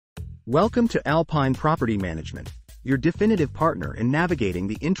Welcome to Alpine Property Management, your definitive partner in navigating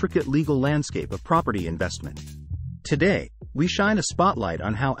the intricate legal landscape of property investment. Today, we shine a spotlight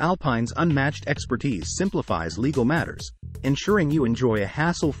on how Alpine's unmatched expertise simplifies legal matters, ensuring you enjoy a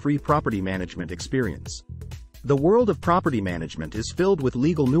hassle-free property management experience. The world of property management is filled with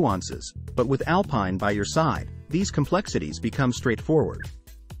legal nuances, but with Alpine by your side, these complexities become straightforward.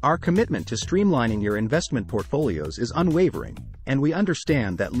 Our commitment to streamlining your investment portfolios is unwavering, and we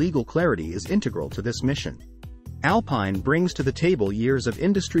understand that legal clarity is integral to this mission. Alpine brings to the table years of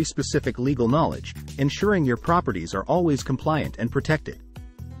industry-specific legal knowledge, ensuring your properties are always compliant and protected.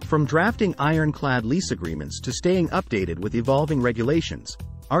 From drafting ironclad lease agreements to staying updated with evolving regulations,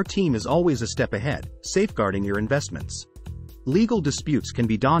 our team is always a step ahead, safeguarding your investments. Legal disputes can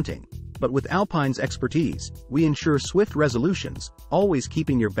be daunting, but with Alpine's expertise, we ensure swift resolutions, always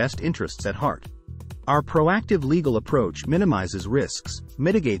keeping your best interests at heart. Our proactive legal approach minimizes risks,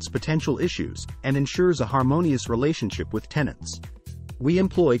 mitigates potential issues, and ensures a harmonious relationship with tenants. We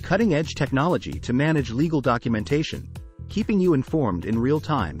employ cutting-edge technology to manage legal documentation, keeping you informed in real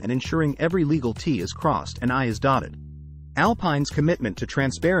time and ensuring every legal T is crossed and I is dotted. Alpine's commitment to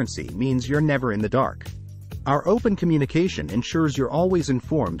transparency means you're never in the dark. Our open communication ensures you're always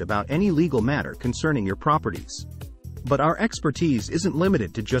informed about any legal matter concerning your properties. But our expertise isn't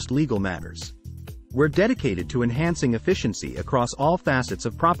limited to just legal matters. We're dedicated to enhancing efficiency across all facets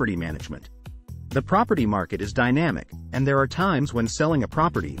of property management. The property market is dynamic, and there are times when selling a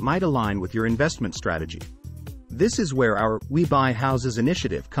property might align with your investment strategy. This is where our We Buy Houses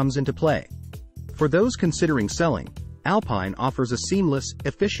initiative comes into play. For those considering selling, Alpine offers a seamless,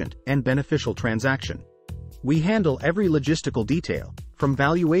 efficient, and beneficial transaction. We handle every logistical detail, from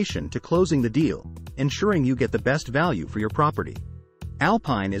valuation to closing the deal, ensuring you get the best value for your property.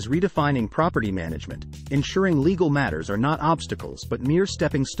 Alpine is redefining property management, ensuring legal matters are not obstacles but mere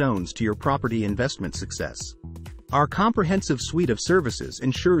stepping stones to your property investment success. Our comprehensive suite of services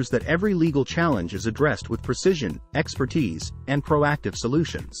ensures that every legal challenge is addressed with precision, expertise, and proactive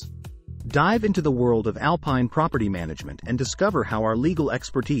solutions. Dive into the world of Alpine Property Management and discover how our legal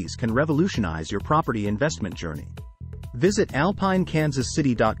expertise can revolutionize your property investment journey. Visit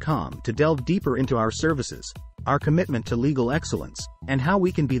alpinekansascity.com to delve deeper into our services, our commitment to legal excellence, and how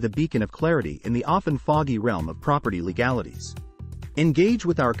we can be the beacon of clarity in the often foggy realm of property legalities. Engage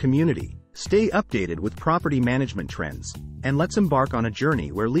with our community, stay updated with property management trends, and let's embark on a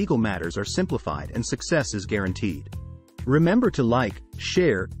journey where legal matters are simplified and success is guaranteed. Remember to like,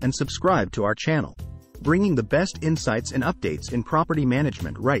 share, and subscribe to our channel, bringing the best insights and updates in property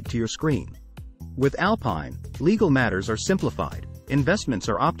management right to your screen. With Alpine, legal matters are simplified, investments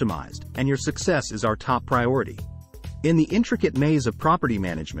are optimized, and your success is our top priority. In the intricate maze of property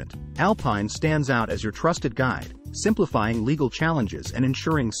management, Alpine stands out as your trusted guide, simplifying legal challenges and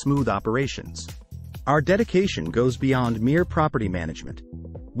ensuring smooth operations. Our dedication goes beyond mere property management.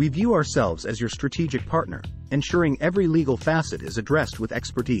 We view ourselves as your strategic partner, ensuring every legal facet is addressed with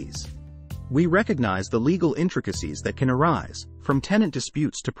expertise. We recognize the legal intricacies that can arise, from tenant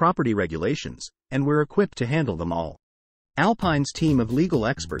disputes to property regulations, and we're equipped to handle them all. Alpine's team of legal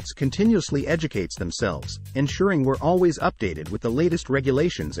experts continuously educates themselves, ensuring we're always updated with the latest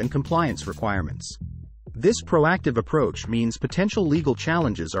regulations and compliance requirements. This proactive approach means potential legal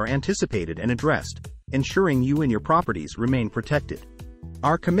challenges are anticipated and addressed, ensuring you and your properties remain protected.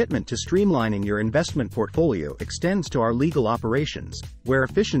 Our commitment to streamlining your investment portfolio extends to our legal operations, where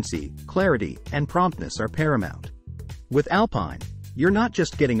efficiency, clarity, and promptness are paramount. With Alpine, you're not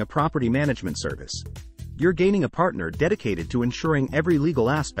just getting a property management service. You're gaining a partner dedicated to ensuring every legal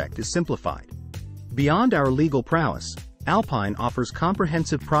aspect is simplified. Beyond our legal prowess, Alpine offers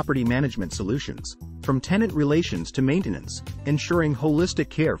comprehensive property management solutions, from tenant relations to maintenance, ensuring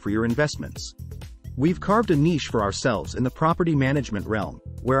holistic care for your investments. We've carved a niche for ourselves in the property management realm,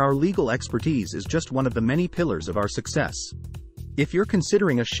 where our legal expertise is just one of the many pillars of our success. If you're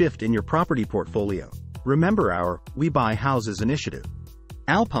considering a shift in your property portfolio, remember our We Buy Houses initiative.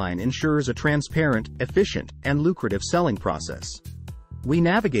 Alpine ensures a transparent, efficient, and lucrative selling process. We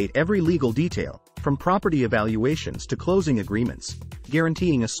navigate every legal detail, from property evaluations to closing agreements,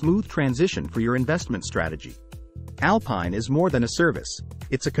 guaranteeing a smooth transition for your investment strategy. Alpine is more than a service,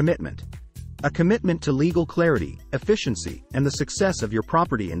 it's a commitment. A commitment to legal clarity, efficiency, and the success of your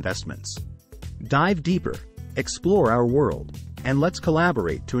property investments. Dive deeper, explore our world, and let's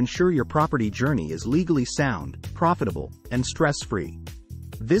collaborate to ensure your property journey is legally sound, profitable, and stress-free.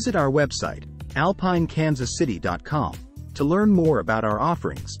 Visit our website, alpinekansascity.com, to learn more about our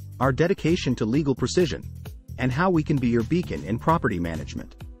offerings, our dedication to legal precision, and how we can be your beacon in property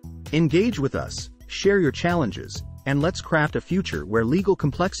management. Engage with us, share your challenges, and let's craft a future where legal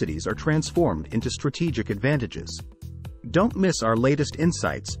complexities are transformed into strategic advantages. Don't miss our latest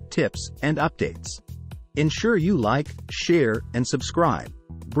insights, tips, and updates. Ensure you like, share, and subscribe,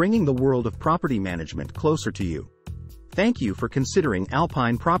 bringing the world of property management closer to you. Thank you for considering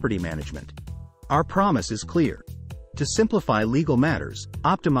Alpine Property Management. Our promise is clear: to simplify legal matters,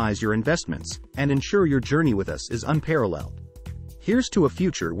 optimize your investments, and ensure your journey with us is unparalleled. Here's to a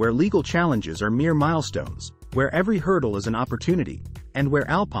future where legal challenges are mere milestones, where every hurdle is an opportunity, and where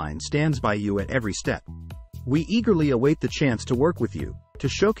Alpine stands by you at every step. We eagerly await the chance to work with you, to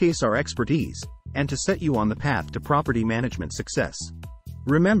showcase our expertise, and to set you on the path to property management success.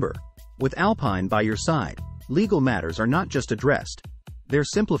 Remember, with Alpine by your side, legal matters are not just addressed, they're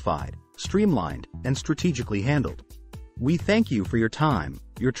simplified, streamlined, and strategically handled. We thank you for your time,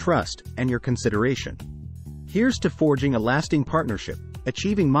 your trust, and your consideration. Here's to forging a lasting partnership,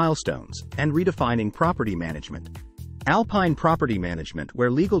 achieving milestones, and redefining property management. Alpine Property Management, where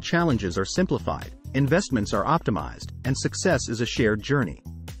legal challenges are simplified, investments are optimized, and success is a shared journey.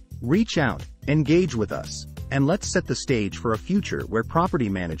 Reach out, engage with us, and let's set the stage for a future where property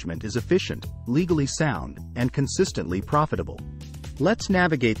management is efficient, legally sound, and consistently profitable. Let's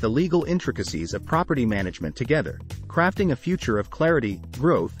navigate the legal intricacies of property management together, crafting a future of clarity,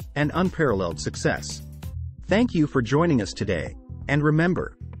 growth, and unparalleled success. Thank you for joining us today, and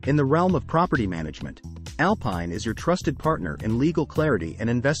remember, in the realm of property management, Alpine is your trusted partner in legal clarity and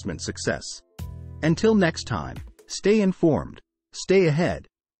investment success. Until next time, stay informed, stay ahead,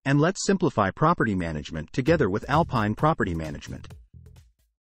 and let's simplify property management together with Alpine Property Management.